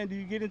what I'm saying? Do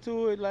you get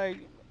into it, like,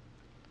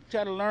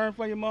 try to learn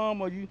from your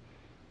mom, or you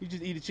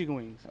just eat the chicken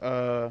wings?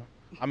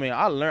 I mean,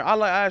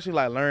 I actually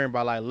like learn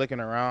by like looking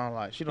around.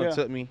 Like she done Yeah.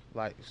 took me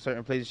like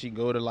certain places she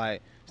go to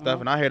like stuff, Uh-huh.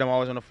 and I hear them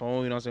always on the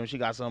phone. You know what I'm saying? When she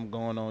got something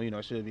going on, you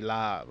know, she'll be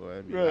live, but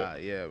it'd be Right.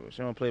 live, yeah. But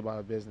she don't play by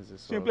her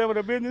businesses. She So don't play with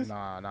her business?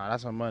 nah,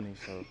 that's her money.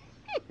 So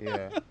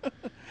yeah,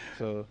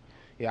 so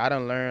yeah, I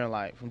done learned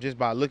like from just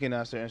by looking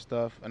at certain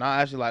stuff, and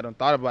I actually like done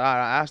thought about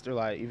it. I asked her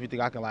like if you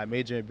think I can like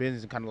major in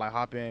business and kind of like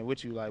hop in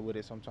with you like with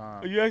it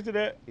sometime. Oh, you asked her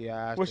that? Yeah, I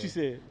asked What her. she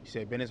said? She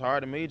said business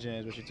hard to major in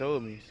is what she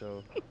told me.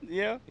 So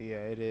Yeah. yeah,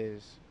 it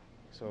is.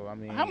 So I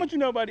mean, How much you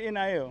know about the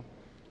NIL?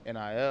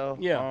 NIL?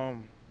 Yeah.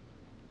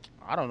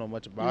 I don't know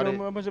much You about don't it.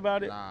 know much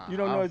about it? Nah, You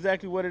don't know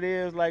exactly what it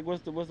is? Like,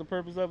 what's the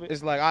purpose of it?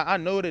 It's like I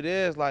know what it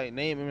is. Like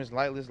name, image,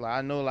 likeness. Like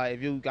I know like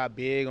if you got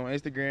big on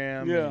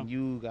Instagram Yeah. and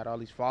you got all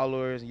these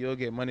followers and you'll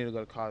get money to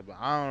go to college. But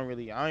I don't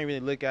really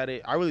look at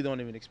it. I really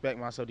don't even expect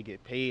myself to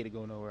get paid to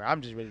go nowhere.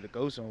 I'm just ready to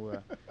go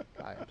somewhere.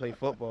 Like play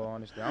football.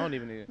 Honestly, I don't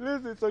even.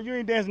 Listen, so you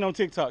ain't dancing on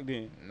TikTok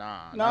then?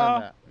 Nah, Nah? none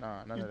of that.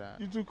 Nah, none of that.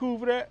 You too cool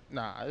for that?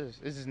 Nah, it's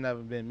just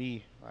never been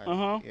me. Like,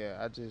 Uh-huh. yeah,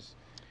 I just.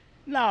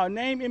 No,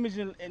 name, image,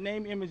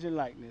 and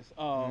likeness.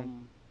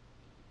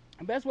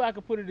 Best way I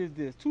could put it is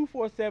this: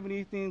 247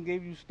 these things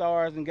gave you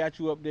stars and got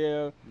you up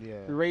there,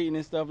 Yeah. the rating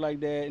and stuff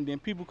like that, and then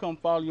people come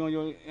follow you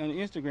on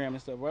Instagram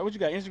and stuff, right? What you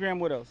got? Instagram?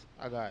 What else?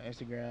 I got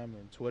Instagram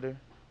and Twitter.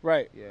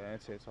 Right. Yeah,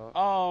 and TikTok.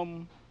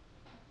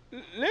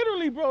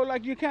 Literally, bro,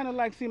 like you kind of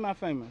like See My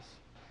Famous.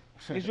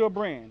 It's your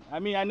brand. I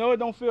mean, I know it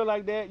don't feel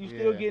like that. You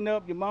still Yeah. getting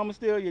up, your mama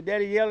still, your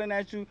daddy yelling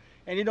at you,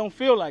 and it don't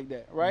feel like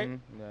that, right? No,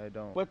 I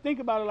don't. But think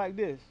about it like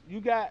this: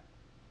 you got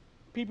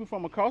people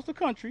from across the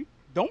country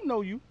don't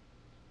know you,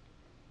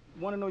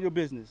 want to know your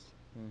business.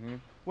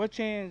 What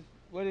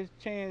is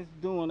Chance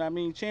doing? I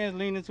mean, Chance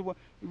leaning to what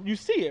you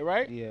see it,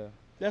 right? Yeah.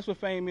 That's what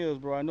fame is,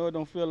 bro. I know it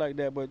don't feel like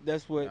that, but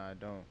that's what. Nah, I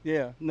don't.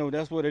 Yeah, no,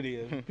 that's what it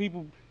is.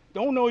 People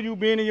don't know you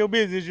being in your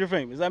business, you're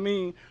famous. I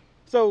mean,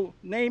 so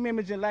name,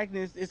 image, and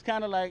likeness, it's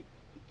kind of like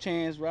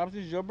Chance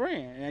Robinson is your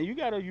brand. And you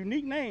got a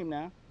unique name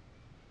now.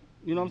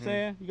 You know what I'm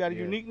saying? You got a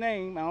unique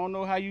name. I don't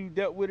know how you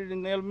dealt with it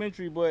in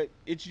elementary, but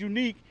it's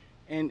unique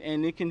and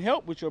it can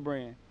help with your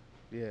brand.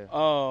 Yeah.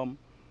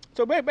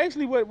 So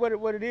basically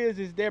what it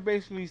is they're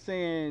basically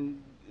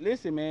saying,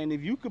 listen, man,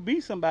 if you could be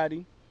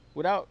somebody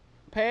without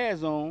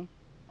pads on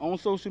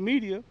social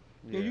media,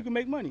 then you can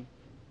make money.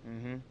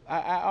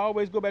 I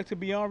always go back to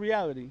beyond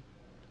reality.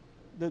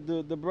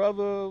 The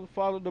brother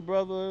followed the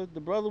brother.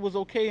 The brother was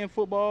okay in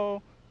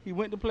football. He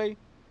went to play,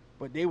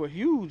 but they were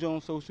huge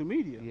on social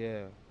media.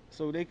 Yeah.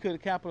 So they could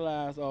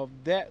capitalize off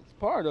that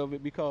part of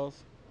it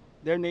because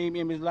their name,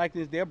 image,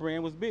 likeness, their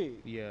brand was big.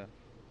 Yeah.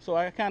 So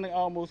I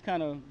almost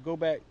go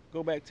back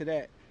to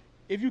that.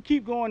 If you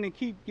keep going and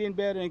keep getting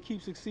better and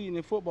keep succeeding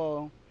in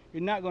football,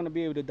 you're not going to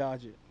be able to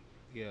dodge it.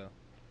 Yeah.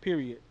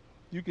 Period.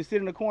 You can sit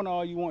in the corner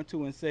all you want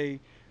to and say,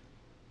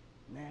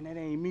 man, that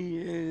ain't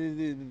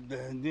me.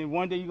 Then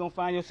one day you're going to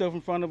find yourself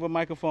in front of a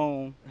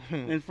microphone,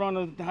 in front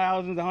of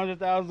thousands,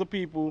 hundreds of thousands of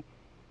people,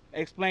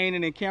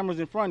 explaining and cameras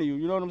in front of you.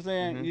 You know what I'm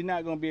saying? You're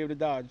not going to be able to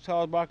dodge.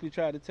 Charles Barkley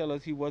tried to tell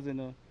us he wasn't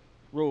a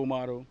role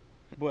model,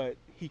 but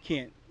he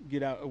can't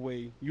get out of the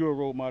way. You're a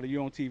role model.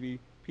 You're on TV.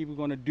 People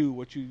going to do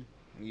what you.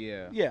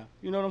 Yeah. Yeah.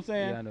 You know what I'm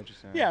saying? Yeah, I know what you're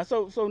saying. Yeah.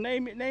 So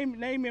name,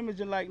 image,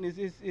 and likeness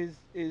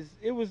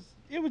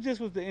it was just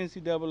the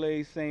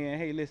NCAA saying,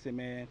 hey, listen,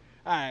 man.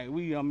 All right,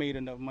 we made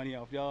enough money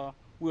off y'all.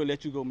 We'll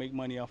let you go make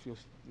money off your.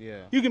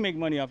 Yeah. You can make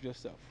money off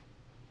yourself.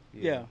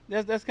 Yeah,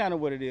 that's kind of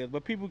what it is.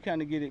 But people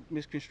kind of get it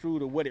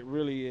misconstrued of what it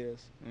really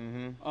is.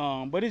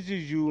 But it's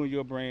just you and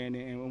your brand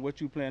and what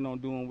you plan on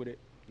doing with it.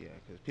 Yeah,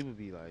 because people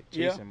be like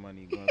chasing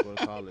money, going to go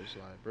to college.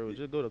 Like, bro,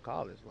 just go to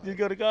college. Like, just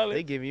go to college.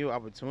 They giving you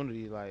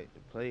opportunity like to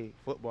play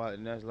football at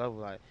the next level.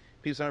 Like,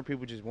 certain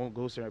people just won't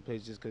go certain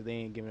places just because they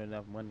ain't giving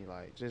enough money.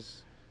 Like,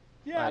 just.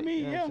 Yeah, like,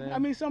 you know I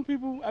mean, some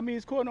people. I mean,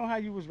 it's according on how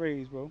you was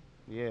raised, bro.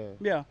 Yeah.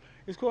 Yeah,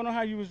 it's according on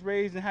how you was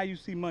raised and how you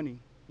see money.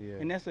 Yeah.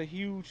 And that's a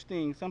huge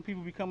thing. Some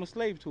people become a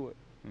slave to it.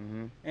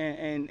 And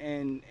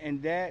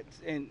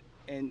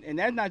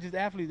that's not just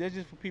athletes. That's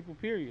just for people.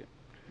 Period.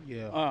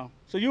 Yeah.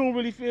 So you don't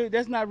really feel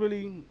that's not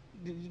really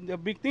a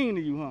big thing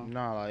to you, huh?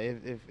 Nah,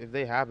 like if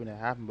they happen, it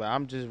happen. But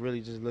I'm just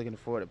really just looking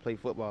forward to play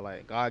football.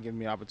 Like God gave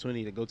me an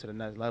opportunity to go to the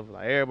next level.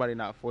 Like everybody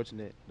not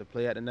fortunate to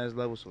play at the next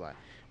level. So like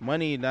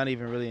money not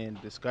even really in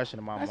discussion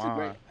in my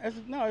mind.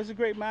 It's a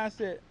great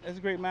mindset. It's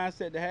a great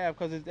mindset to have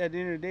because at the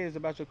end of the day, it's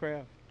about your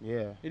craft.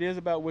 Yeah. It is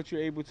about what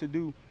you're able to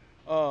do.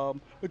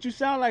 But you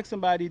sound like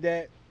somebody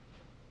that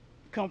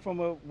come from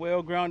a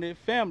well-grounded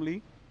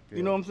family. Yeah.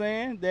 You know what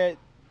I'm saying?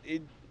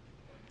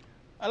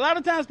 A lot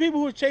of times people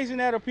who are chasing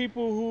that are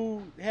people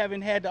who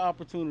haven't had the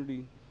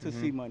opportunity to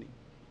see money.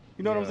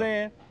 You know what I'm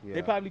saying? Yeah.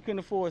 They probably couldn't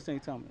afford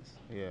St. Thomas.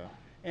 Yeah.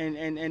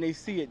 And they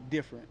see it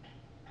different.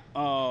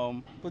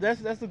 But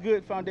that's a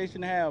good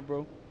foundation to have,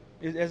 bro.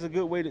 That's a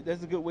good way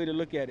to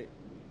look at it.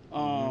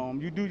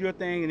 You do your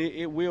thing, and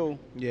it will.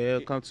 Yeah,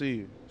 it'll come to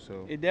you.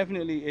 So It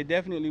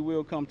definitely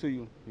will come to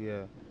you.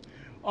 yeah.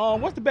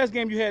 What's the best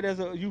game you had as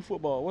a youth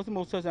football? What's the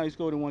most touchdowns you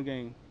scored in one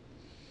game?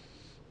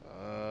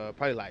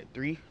 Probably like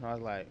 3. I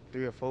was like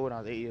 3 or 4 when I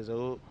was 8 years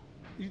old.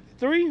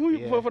 3? Who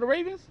Yeah. for the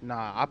Ravens?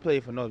 Nah, I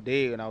played for North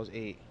Dade when I was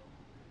 8.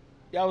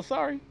 Y'all was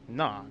sorry.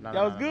 Nah.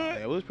 Y'all was good?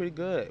 Yeah, it was pretty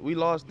good. We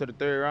lost to the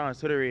 3rd round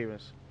to the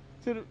Ravens.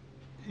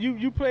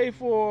 You played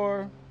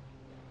for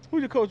who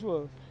your coach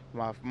was?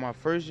 My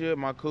first year,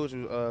 my coach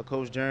was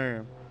Coach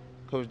Jerm.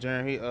 Coach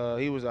Jerm,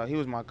 he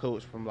was my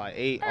coach from like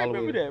 8 I all the way.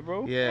 remember that,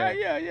 bro. Yeah.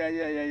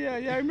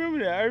 Yeah. I remember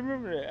that.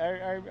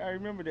 I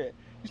remember that.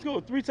 You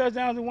scored 3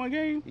 touchdowns in one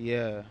game?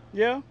 Yeah.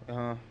 Yeah?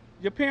 Uh-huh.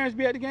 Your parents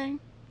be at the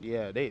game?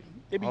 Yeah, they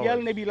be always.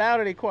 yelling, they be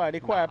loud, or they quiet? They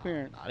quiet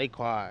parents. Nah, they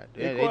quiet.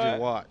 They They quiet?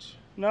 just watch.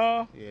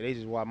 No? Yeah, they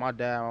just watch. My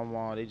dad, my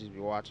mom, they just be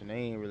watching. They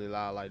ain't really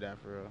loud like that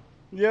for real.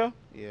 Yeah?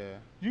 Yeah.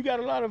 You got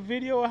a lot of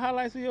video or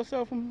highlights of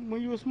yourself from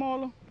when you were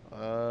smaller?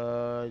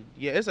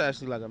 Yeah, it's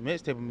actually like a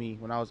mixtape of me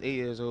when I was 8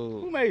 years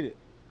old. Who made it?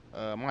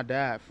 My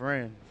dad,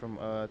 friend from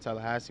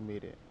Tallahassee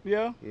made it.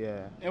 Yeah?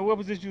 Yeah. And what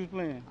position you was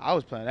playing? I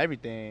was playing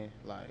everything,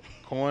 like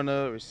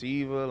corner,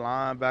 receiver,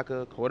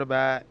 linebacker,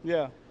 quarterback.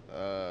 Yeah.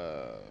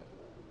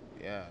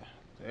 Yeah,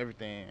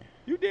 everything.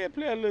 You did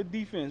play a little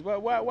defense.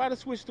 Why the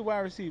switch to wide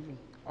receiver?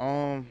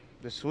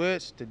 The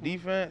switch to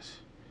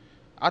defense,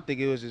 I think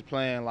it was just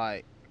playing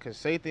like, cause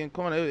safety and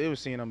corner, it was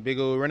seeing them big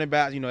old running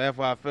backs. You know,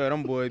 FYFL,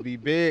 them boys be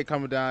big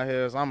coming down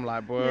here. So I'm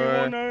like, boy,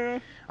 I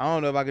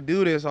don't know if I could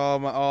do this all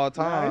times.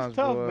 Nah, it's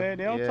tough, boy. man.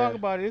 They don't talk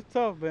about it. It's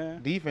tough,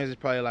 man. Defense is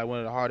probably like one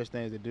of the hardest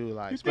things to do.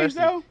 Like, You especially,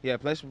 think so? Yeah,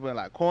 especially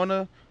like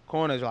corner.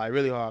 Corner is like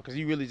really hard because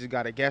you really just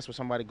gotta guess where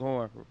somebody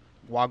going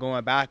while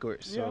going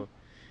backwards. So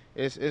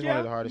it's one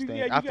of the hardest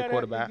things after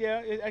quarterback.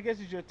 Yeah, I guess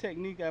it's your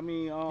technique. I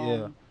mean,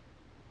 yeah.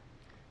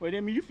 But I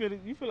mean, you feel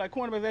like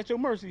cornerback's at your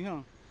mercy,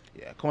 huh?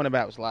 Yeah,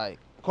 cornerback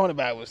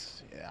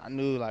was. Yeah, I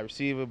knew like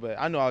receiver, but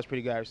I knew I was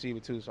pretty good at receiver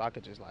too, so I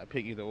could just like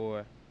pick either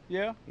or.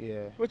 Yeah.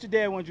 Yeah. What your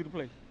dad wanted you to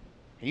play?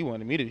 He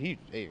wanted me to.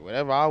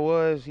 Whatever I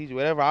was,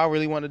 whatever I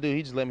really wanted to do,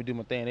 he just let me do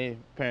my thing. Their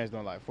parents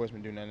don't like force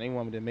me to do nothing. They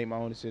want me to make my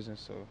own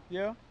decisions. So.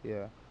 Yeah.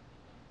 Yeah.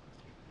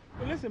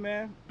 Well, listen,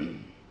 man.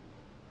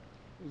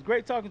 It was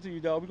great talking to you,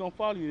 dog. We're going to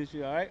follow you this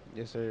year, all right?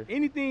 Yes, sir.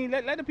 Anything,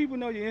 let the people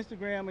know your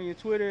Instagram and your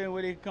Twitter and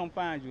where they can come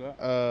find you.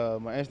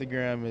 My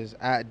Instagram is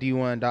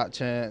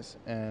 @d1.chance,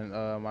 and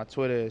my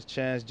Twitter is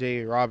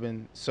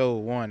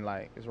chancejrobinso1.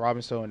 Like, it's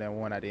Robinso and then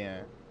 1 at the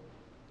end.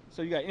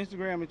 So you got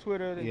Instagram and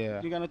Twitter?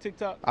 Yeah. You got no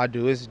TikTok? I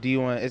do. It's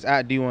D1. It's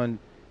 @D1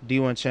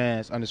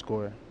 _chance.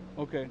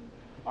 Okay.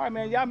 All right,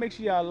 man. Y'all make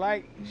sure y'all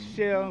like,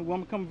 share.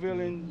 Want to become a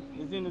villain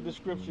is in the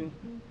description.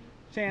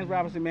 Chance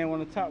Robinson, man,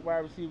 one of the top wide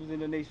receivers in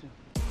the nation.